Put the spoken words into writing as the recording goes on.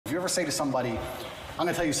ever say to somebody, I'm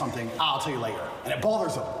gonna tell you something, I'll tell you later, and it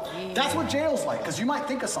bothers them? Yeah. That's what jail's like, because you might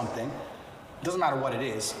think of something, it doesn't matter what it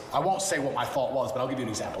is. I won't say what my thought was, but I'll give you an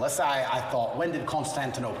example. Let's say I thought, when did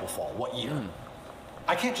Constantinople fall? What year?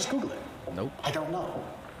 I can't just Google it. Nope. I don't know.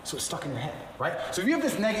 So it's stuck in your head, right? So if you have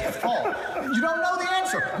this negative thought, you don't know the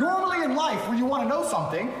answer. Normally in life, when you want to know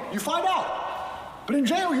something, you find out. But in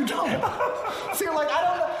jail, you don't. So you're like, I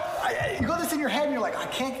don't know. You got this in your head, and you're like, I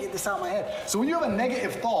can't get this out of my head. So when you have a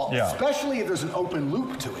negative thought, especially if there's an open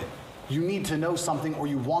loop to it, you need to know something or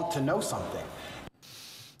you want to know something.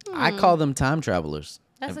 I call them time travelers.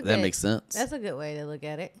 That makes sense. That's a good way to look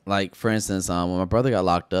at it. Like, for instance, when my brother got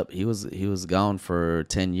locked up, he was gone for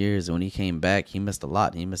 10 years. And when he came back, he missed a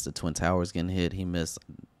lot. He missed the Twin Towers getting hit. He missed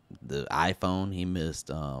the iPhone. He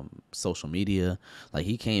missed social media. Like,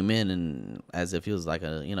 he came in and as if he was like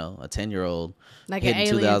a 10-year-old like hit an in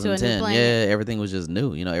alien 2010. to a new planet. Yeah, everything was just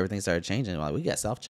new. Everything started changing. Like, we got